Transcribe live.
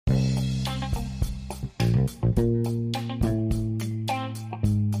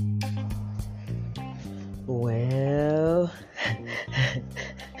Well,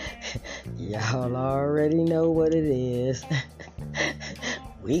 y'all already know what it is.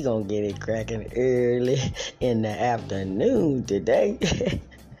 We gonna get it cracking early in the afternoon today.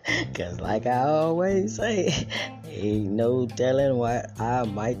 Cause like I always say, ain't no telling what I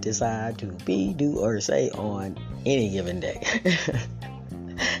might decide to be, do, or say on any given day.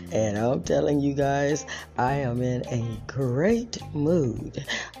 And I'm telling you guys, I am in a great mood.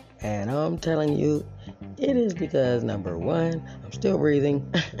 And I'm telling you, it is because, number one, I'm still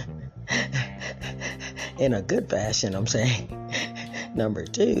breathing. In a good fashion, I'm saying. Number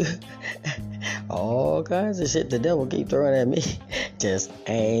two, all kinds of shit the devil keep throwing at me just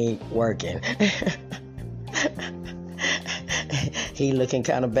ain't working. He looking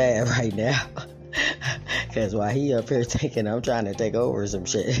kind of bad right now. Because while he up here thinking I'm trying to take over some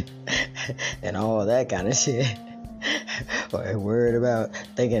shit and all that kind of shit, or worried about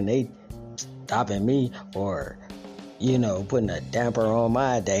thinking they stopping me or, putting a damper on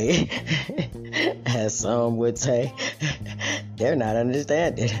my day, as some would say, they're not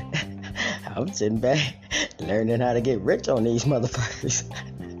understanding. I'm sitting back learning how to get rich on these motherfuckers.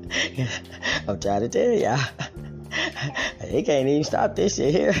 I'm trying to tell y'all, they can't even stop this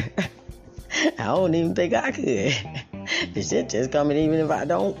shit here. I don't even think I could. The shit just coming even if I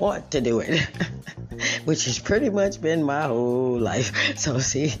don't want to do it. Which has pretty much been my whole life. So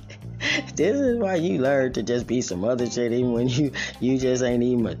see, this is why you learn to just be some other shit even when you just ain't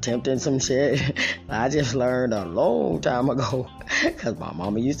even attempting some shit. I just learned a long time ago. Because my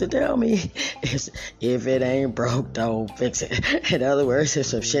mama used to tell me, if it ain't broke, don't fix it. In other words, if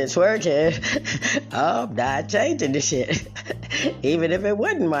some shit's working, I'm not changing the shit. Even if it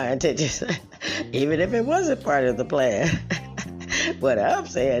wasn't my intentions. Even if it wasn't part of the plan. What I'm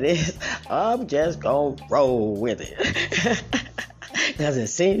saying is, I'm just gonna roll with it. Because it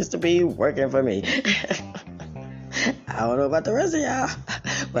seems to be working for me. I don't know about the rest of y'all,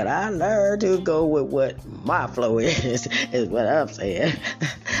 but I learned to go with what my flow is what I'm saying.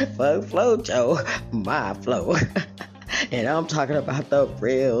 Fuck Flojo, my flow. And I'm talking about the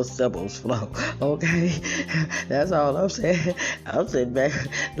real Sybil's flow, okay? That's all I'm saying. I'm sitting back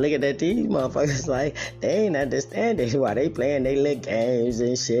looking at these motherfuckers like they ain't understanding why they playing they little games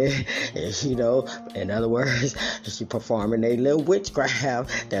and shit. And, in other words, she performing their little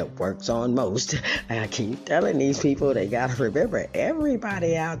witchcraft that works on most. And I keep telling these people they gotta remember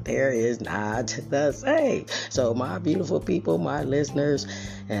everybody out there is not the same. So my beautiful people, my listeners,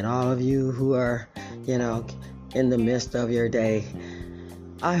 and all of you who are, in the midst of your day,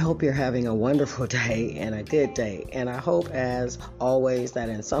 I hope you're having a wonderful day and a good day. And I hope, as always, that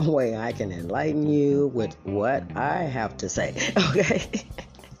in some way I can enlighten you with what I have to say. Okay?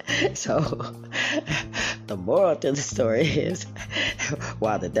 So, the moral to the story is,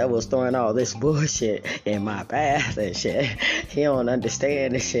 while the devil's throwing all this bullshit in my path and shit, he don't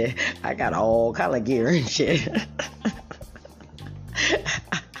understand this shit. I got all kind of gear and shit.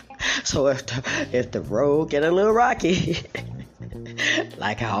 So if the road get a little rocky,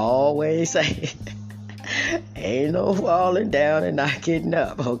 like I always say, ain't no falling down and not getting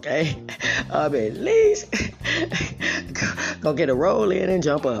up, okay? At least go get a roll in and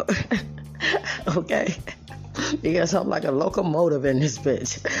jump up, okay? Because I'm like a locomotive in this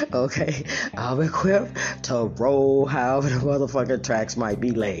bitch, okay? I'm equipped to roll however the motherfucking tracks might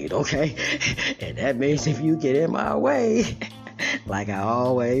be laid, okay? And that means if you get in my way, like I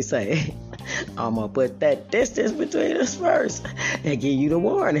always say, I'm gonna put that distance between us first and give you the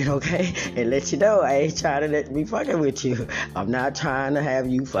warning, okay? And let you know I ain't trying to be fucking with you. I'm not trying to have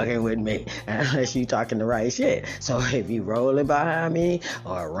you fucking with me unless you talking the right shit. So if you rolling behind me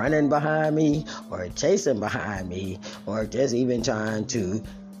or running behind me or chasing behind me or just even trying to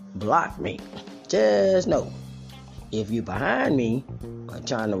block me, just know, if you behind me or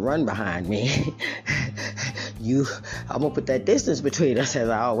trying to run behind me, I'm gonna put that distance between us, as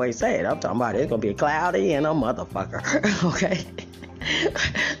I always say. I'm talking about it's gonna be cloudy and a motherfucker, okay?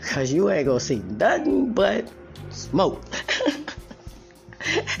 Cause you ain't gonna see nothing but smoke.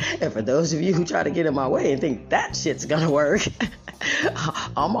 And for those of you who try to get in my way and think that shit's gonna work,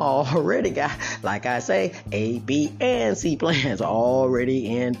 I'm already got, like I say, A, B, and C plans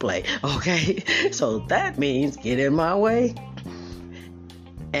already in play, okay? So that means get in my way.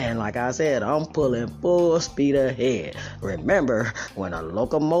 And like I said, I'm pulling full speed ahead. Remember, when a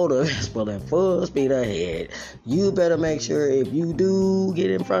locomotive is pulling full speed ahead, you better make sure if you do get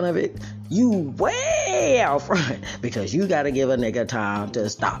in front of it, you way out front, because you got to give a nigga time to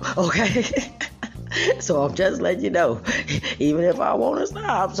stop, okay? So I'm just letting you know, even if I want to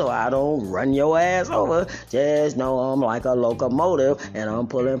stop so I don't run your ass over, just know I'm like a locomotive and I'm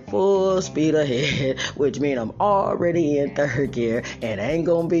pulling full speed ahead, which means I'm already in third gear and ain't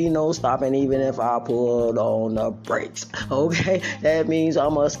gonna be no stopping even if I pulled on the brakes. Okay, that means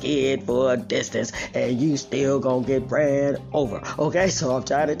I'm a skid for a distance and you still gonna get ran over. Okay, so I'm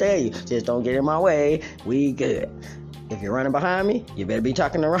trying to tell you, just don't get in my way. We good. If you're running behind me, you better be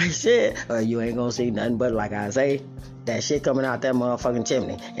talking the right shit, or you ain't gonna see nothing but, like I say, that shit coming out that motherfucking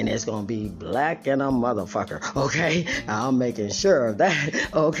chimney, and it's gonna be black and a motherfucker. Okay, I'm making sure of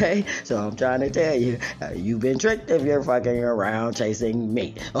that. Okay, so I'm trying to tell you, you've been tricked if you're fucking around chasing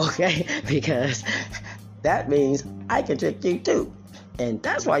me. Okay, because that means I can trick you too, and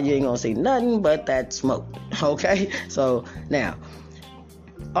that's why you ain't gonna see nothing but that smoke. Okay, so now,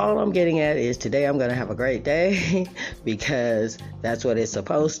 all I'm getting at is today I'm going to have a great day because that's what it's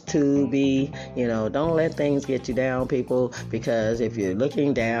supposed to be. You know, don't let things get you down, people, because if you're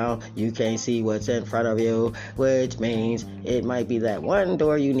looking down, you can't see what's in front of you, which means it might be that one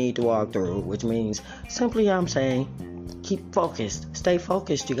door you need to walk through, which means simply I'm saying keep focused. Stay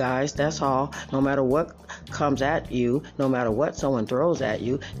focused, you guys. That's all. No matter what comes at you, no matter what someone throws at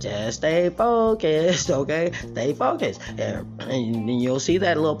you, just stay focused, okay? Stay focused. And you'll see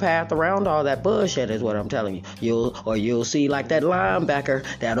that little path around all that bullshit is what I'm telling you. You'll see like that linebacker,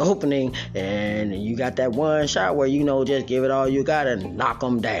 that opening, and you got that one shot where you know just give it all you got and knock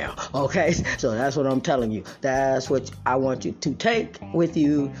them down, okay? So that's what I'm telling you. That's what I want you to take with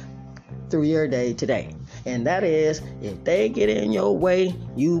you through your day today. And that is, if they get in your way,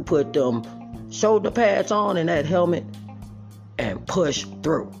 you put them shoulder pads on and that helmet and push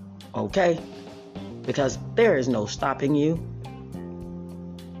through, okay? Because there is no stopping you.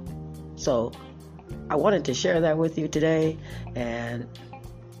 So I wanted to share that with you today, and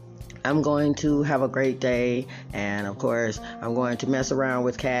I'm going to have a great day, and of course I'm going to mess around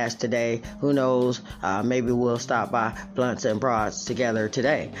with Cash today. Who knows, maybe we'll stop by Blunts and Broads together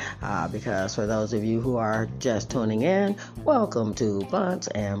today, because for those of you who are just tuning in, welcome to Blunts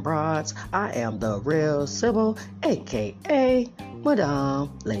and Broads. I am the real Sybil, aka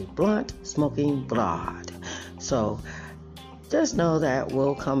Madame Le Blunt Smoking Broad. So just know that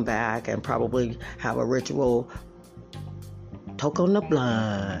we'll come back and probably have a ritual toke on the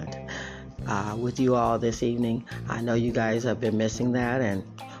blunt with you all this evening. I know you guys have been missing that and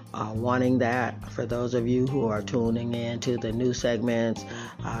wanting that. For those of you who are tuning in to the new segments,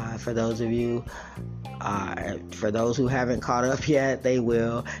 for those of you, for those who haven't caught up yet, they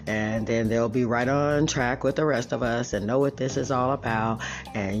will, and then they'll be right on track with the rest of us and know what this is all about,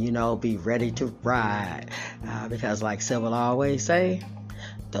 and be ready to ride, because like Sybil always say,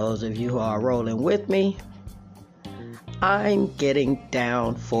 those of you who are rolling with me, I'm getting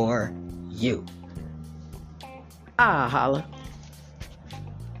down for you. Holla.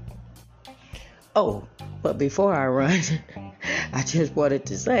 Oh, but before I run, I just wanted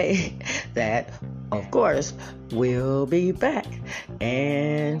to say that, of course, we'll be back.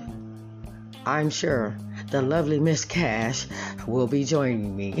 And I'm sure the lovely Miss Cash will be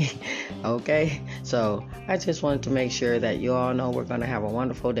joining me. Okay? So I just wanted to make sure that you all know we're going to have a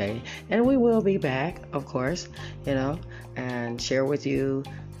wonderful day. And we will be back, of course, and share with you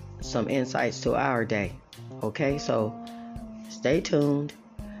some insights to our day. Okay? So stay tuned.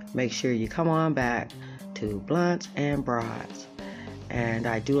 Make sure you come on back to Blunts and Broads. And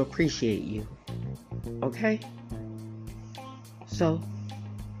I do appreciate you. Okay? So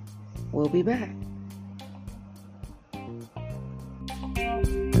we'll be back.